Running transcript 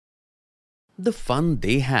The Fun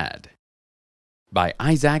They Had by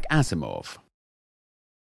Isaac Asimov.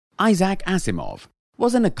 Isaac Asimov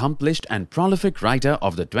was an accomplished and prolific writer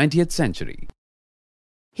of the 20th century.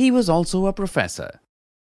 He was also a professor.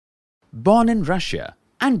 Born in Russia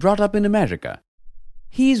and brought up in America,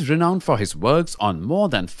 he is renowned for his works on more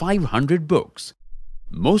than 500 books,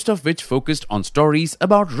 most of which focused on stories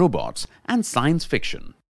about robots and science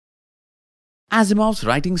fiction. Asimov's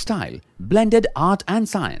writing style blended art and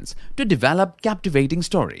science to develop captivating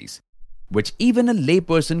stories, which even a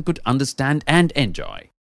layperson could understand and enjoy.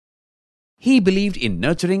 He believed in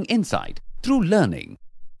nurturing insight through learning,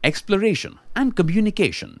 exploration, and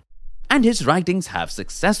communication, and his writings have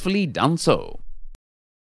successfully done so.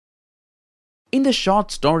 In the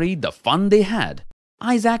short story The Fun They Had,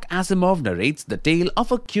 Isaac Asimov narrates the tale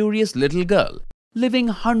of a curious little girl living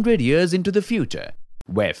 100 years into the future,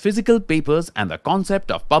 where physical papers and the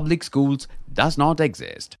concept of public schools does not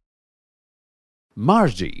exist.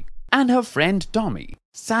 Margie and her friend Tommy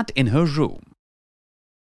sat in her room.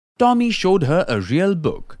 Tommy showed her a real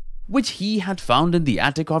book, which he had found in the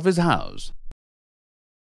attic of his house.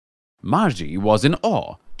 Margie was in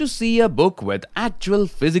awe to see a book with actual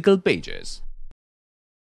physical pages.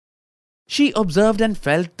 She observed and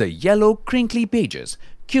felt the yellow, crinkly pages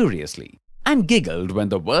curiously and giggled when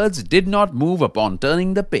the words did not move upon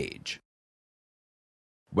turning the page.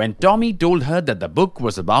 When Tommy told her that the book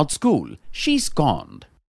was about school, she scorned.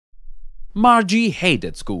 Margie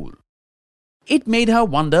hated school. It made her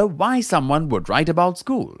wonder why someone would write about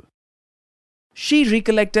school. She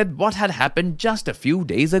recollected what had happened just a few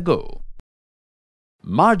days ago.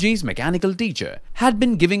 Margie's mechanical teacher had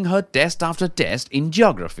been giving her test after test in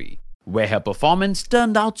geography, where her performance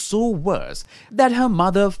turned out so worse that her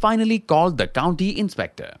mother finally called the county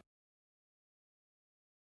inspector.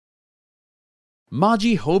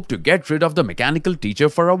 Margie hoped to get rid of the mechanical teacher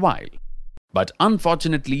for a while, but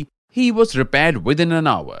unfortunately, he was repaired within an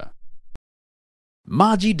hour.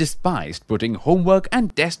 Margie despised putting homework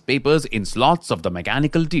and test papers in slots of the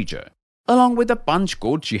mechanical teacher, along with a punch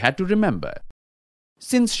code she had to remember,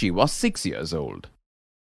 since she was 6 years old.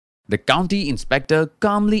 The county inspector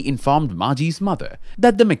calmly informed Margie's mother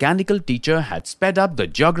that the mechanical teacher had sped up the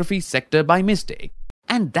geography sector by mistake,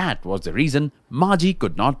 and that was the reason Margie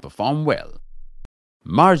could not perform well.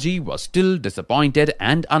 Margie was still disappointed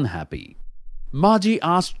and unhappy. Margie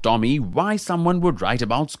asked Tommy why someone would write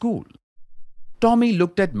about school. Tommy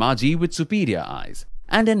looked at Margie with superior eyes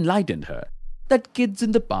and enlightened her that kids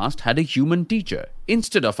in the past had a human teacher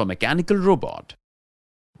instead of a mechanical robot.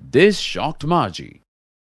 This shocked Margie.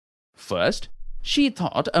 First, she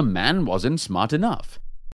thought a man wasn't smart enough,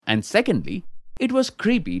 and secondly, it was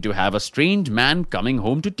creepy to have a strange man coming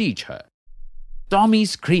home to teach her. Tommy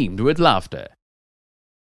screamed with laughter.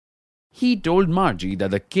 He told Margie that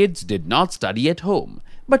the kids did not study at home,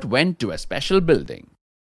 but went to a special building.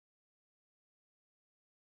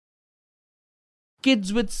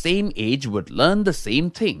 Kids with same age would learn the same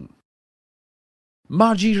thing.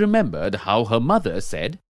 Margie remembered how her mother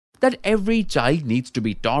said that every child needs to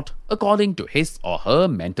be taught according to his or her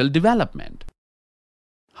mental development.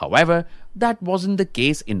 However, that wasn't the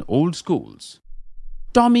case in old schools.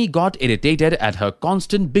 Tommy got irritated at her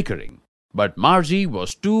constant bickering, but Margie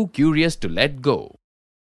was too curious to let go.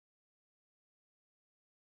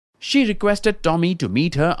 She requested Tommy to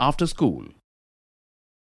meet her after school.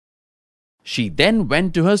 She then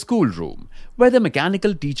went to her schoolroom, where the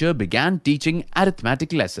mechanical teacher began teaching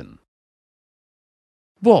arithmetic lesson.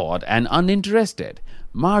 Bored and uninterested,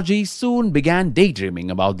 Margie soon began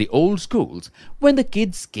daydreaming about the old schools when the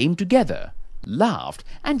kids came together, laughed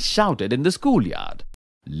and shouted in the schoolyard,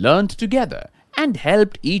 learned together and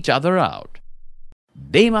helped each other out.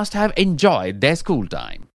 They must have enjoyed their school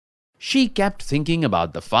time. She kept thinking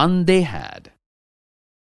about the fun they had.